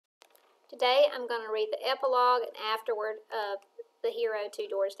Today I'm going to read the epilogue and afterward of The Hero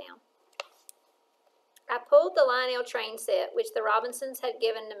 2 Doors Down. I pulled the Lionel train set, which the Robinsons had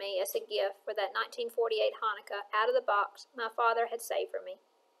given to me as a gift for that 1948 Hanukkah, out of the box my father had saved for me.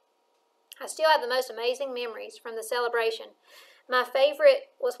 I still have the most amazing memories from the celebration. My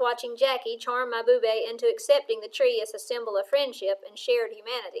favorite was watching Jackie charm my boobay into accepting the tree as a symbol of friendship and shared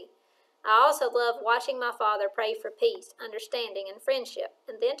humanity. I also loved watching my father pray for peace, understanding, and friendship,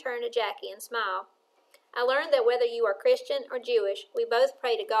 and then turn to Jackie and smile. I learned that whether you are Christian or Jewish, we both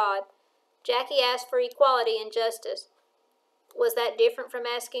pray to God. Jackie asked for equality and justice. Was that different from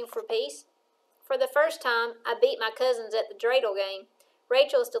asking for peace? For the first time, I beat my cousins at the dreidel game.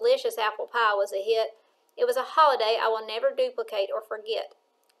 Rachel's delicious apple pie was a hit. It was a holiday I will never duplicate or forget.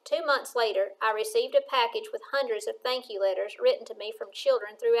 2 months later, I received a package with hundreds of thank you letters written to me from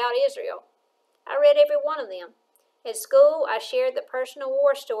children throughout Israel. I read every one of them. At school, I shared the personal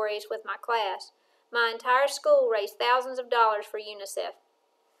war stories with my class. My entire school raised thousands of dollars for UNICEF.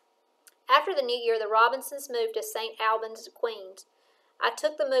 After the new year, the Robinsons moved to St. Albans, Queens. I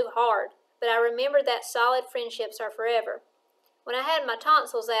took the move hard, but I remembered that solid friendships are forever. When I had my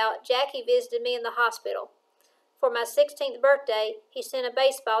tonsils out, Jackie visited me in the hospital. For my 16th birthday, he sent a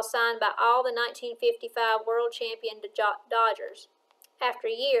baseball signed by all the 1955 world champion Dodgers. After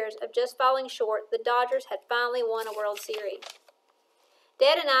years of just falling short, the Dodgers had finally won a World Series.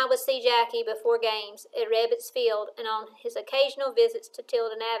 Dad and I would see Jackie before games at Rebbit's Field and on his occasional visits to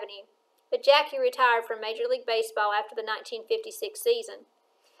Tilden Avenue. But Jackie retired from Major League Baseball after the 1956 season.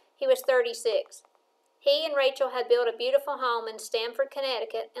 He was 36. He and Rachel had built a beautiful home in Stamford,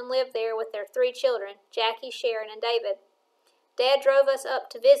 Connecticut, and lived there with their 3 children, Jackie, Sharon, and David. Dad drove us up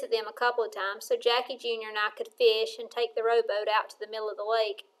to visit them a couple of times so Jackie Jr. and I could fish and take the rowboat out to the middle of the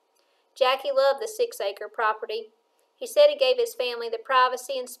lake. Jackie loved the 6-acre property. He said it gave his family the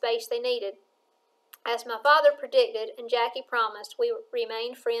privacy and space they needed. As my father predicted and Jackie promised, we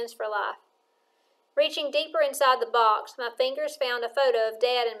remained friends for life. Reaching deeper inside the box, my fingers found a photo of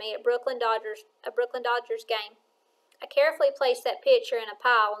Dad and me at a Brooklyn Dodgers game. I carefully placed that picture in a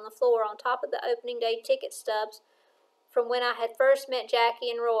pile on the floor on top of the opening day ticket stubs from when I had first met Jackie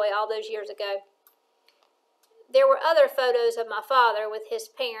and Roy all those years ago. There were other photos of my father with his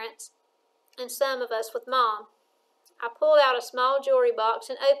parents and some of us with Mom. I pulled out a small jewelry box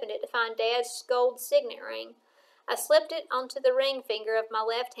and opened it to find Dad's gold signet ring. I slipped it onto the ring finger of my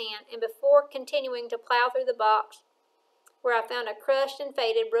left hand, and before continuing to plow through the box, where I found a crushed and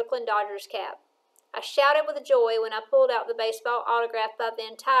faded Brooklyn Dodgers cap. I shouted with joy when I pulled out the baseball autographed by the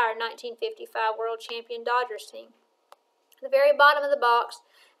entire 1955 world champion Dodgers team. At the very bottom of the box,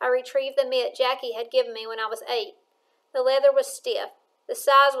 I retrieved the mitt Jackie had given me when I was 8. The leather was stiff. The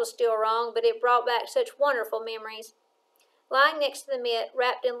size was still wrong, but it brought back such wonderful memories. Lying next to the mitt,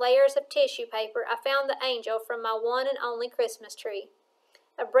 wrapped in layers of tissue paper, I found the angel from my one and only Christmas tree.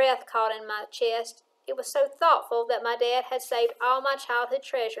 A breath caught in my chest. It was so thoughtful that my dad had saved all my childhood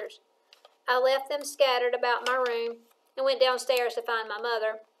treasures. I left them scattered about my room and went downstairs to find my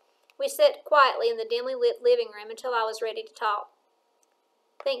mother. We sat quietly in the dimly lit living room until I was ready to talk.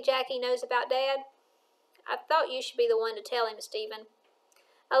 Think Jackie knows about Dad? I thought you should be the one to tell him, Stephen.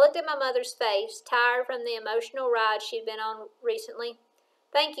 I looked at my mother's face, tired from the emotional ride she'd been on recently.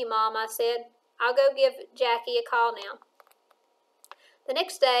 Thank you, Mom, I said. I'll go give Jackie a call now. The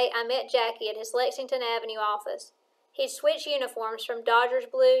next day, I met Jackie at his Lexington Avenue office. He'd switched uniforms from Dodgers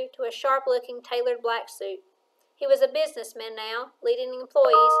blue to a sharp-looking tailored black suit. He was a businessman now, leading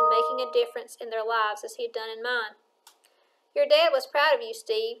employees and making a difference in their lives as he had done in mine. Your dad was proud of you,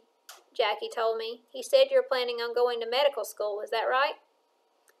 Steve, Jackie told me. He said you're planning on going to medical school, is that right?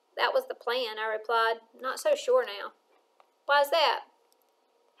 That was the plan, I replied. Not so sure now. Why's that?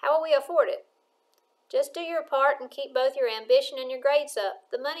 How will we afford it? Just do your part and keep both your ambition and your grades up.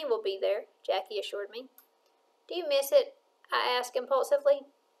 The money will be there, Jackie assured me. Do you miss it? I asked impulsively.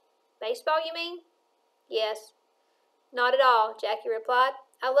 Baseball, you mean? Yes. Not at all, Jackie replied.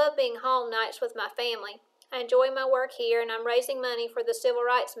 I love being home nights with my family. I enjoy my work here, and I'm raising money for the civil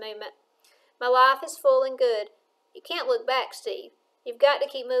rights movement. My life is full and good. You can't look back, Steve. You've got to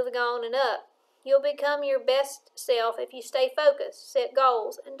keep moving on and up. You'll become your best self if you stay focused, set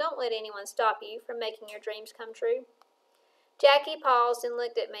goals, and don't let anyone stop you from making your dreams come true. Jackie paused and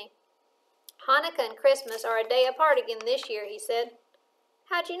looked at me. Hanukkah and Christmas are a day apart again this year, he said.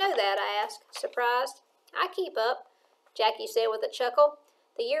 How'd you know that? I asked, surprised. I keep up, Jackie said with a chuckle.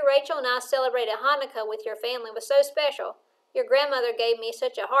 The year Rachel and I celebrated Hanukkah with your family was so special. Your grandmother gave me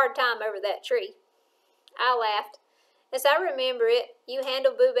such a hard time over that tree. I laughed. As I remember it, you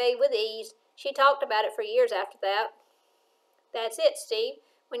handled Boobay with ease. She talked about it for years after that. That's it, Steve.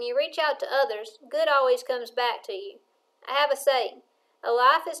 When you reach out to others, good always comes back to you. I have a saying, a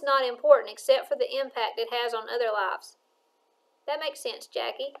life is not important except for the impact it has on other lives. That makes sense,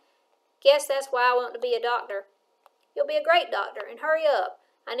 Jackie. Guess that's why I want to be a doctor. You'll be a great doctor, and hurry up.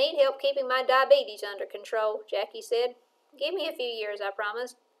 I need help keeping my diabetes under control, Jackie said. Give me a few years, I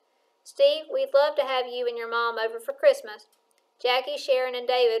promised. Steve, we'd love to have you and your mom over for Christmas. Jackie, Sharon, and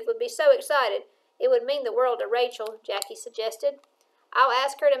David would be so excited. It would mean the world to Rachel, Jackie suggested. I'll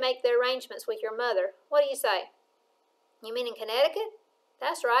ask her to make the arrangements with your mother. What do you say? You mean in Connecticut?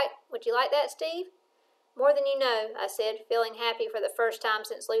 That's right. Would you like that, Steve? More than you know, I said, feeling happy for the first time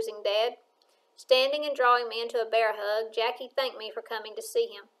since losing Dad. Standing and drawing me into a bear hug, Jackie thanked me for coming to see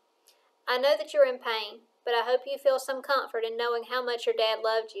him. I know that you're in pain, but I hope you feel some comfort in knowing how much your dad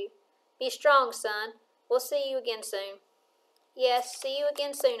loved you. Be strong, son. We'll see you again soon. Yes, see you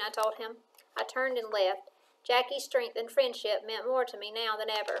again soon, I told him. I turned and left. Jackie's strength and friendship meant more to me now than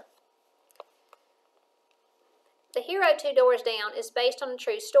ever. The Hero Two Doors Down is based on a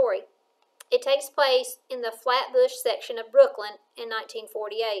true story. It takes place in the Flatbush section of Brooklyn in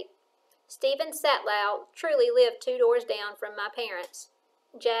 1948. Stephen Satlow truly lived 2 doors down from my parents,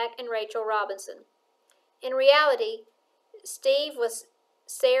 Jack and Rachel Robinson. In reality, Steve was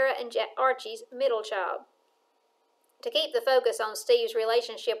Sarah and Archie's middle child. To keep the focus on Steve's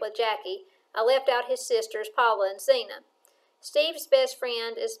relationship with Jackie, I left out his sisters Paula and Zena. Steve's best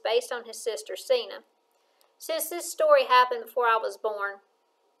friend is based on his sister Zena. Since this story happened before I was born,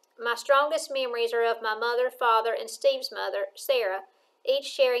 my strongest memories are of my mother, father, and Steve's mother, Sarah, each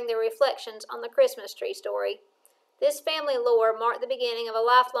sharing their reflections on the Christmas tree story. This family lore marked the beginning of a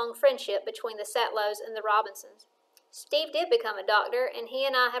lifelong friendship between the Satlows and the Robinsons. Steve did become a doctor, and he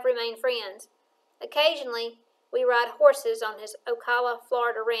and I have remained friends. Occasionally, we ride horses on his Ocala,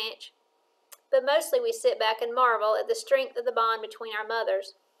 Florida ranch, but mostly we sit back and marvel at the strength of the bond between our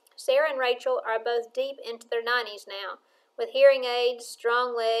mothers. Sarah and Rachel are both deep into their 90s now, with hearing aids,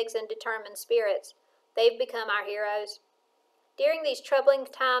 strong legs, and determined spirits. They've become our heroes. During these troubling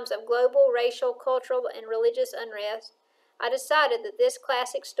times of global, racial, cultural, and religious unrest, I decided that this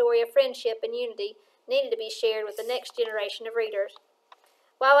classic story of friendship and unity needed to be shared with the next generation of readers.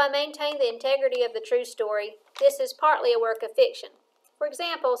 While I maintain the integrity of the true story, this is partly a work of fiction. For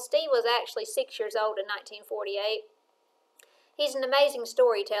example, Steve was actually 6 years old in 1948. He's an amazing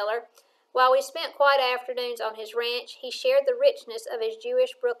storyteller. While we spent quiet afternoons on his ranch, he shared the richness of his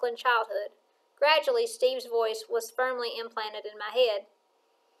Jewish Brooklyn childhood. Gradually, Steve's voice was firmly implanted in my head.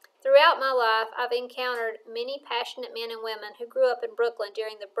 Throughout my life, I've encountered many passionate men and women who grew up in Brooklyn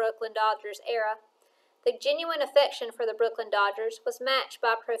during the Brooklyn Dodgers era. The genuine affection for the Brooklyn Dodgers was matched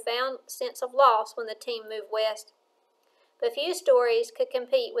by a profound sense of loss when the team moved west. But few stories could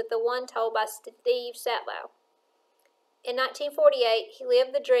compete with the one told by Steve Satlow. In 1948, he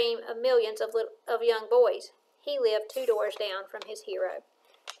lived the dream of millions of young boys. He lived 2 doors down from his hero.